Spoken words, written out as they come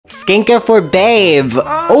Skincare for babe.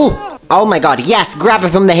 Oh my god, yes, grab it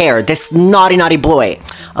from the hair. This naughty boy.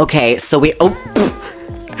 Okay, so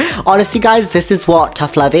honestly guys, this is what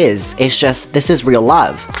tough love is. It's just, this is real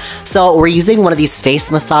love. So we're using one of these face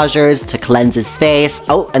massagers to cleanse his face.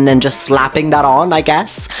 And then just slapping that on, I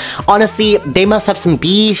guess. Honestly, they must have some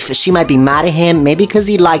beef. She might be mad at him. Maybe because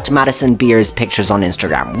he liked Madison Beer's pictures on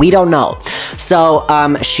Instagram. We don't know. So,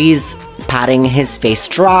 she's patting his face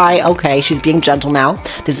dry. Okay, she's being gentle now.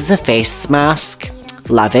 This is a face mask.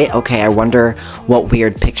 Love it. Okay, I wonder what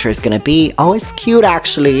weird picture is gonna be. Oh, it's cute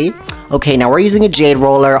actually. Okay, now we're using a jade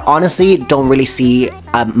roller. Honestly, don't really see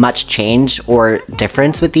much change or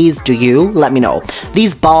difference with these. Do you? Let me know.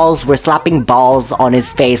 These balls, we're slapping balls on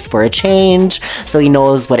his face for a change, so he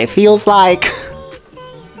knows what it feels like.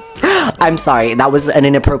 I'm sorry, that was an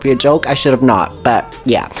inappropriate joke. I should have not, but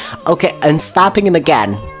yeah. Okay, and slapping him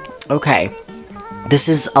again. Okay. This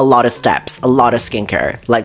is a lot of steps, a lot of skincare. Like,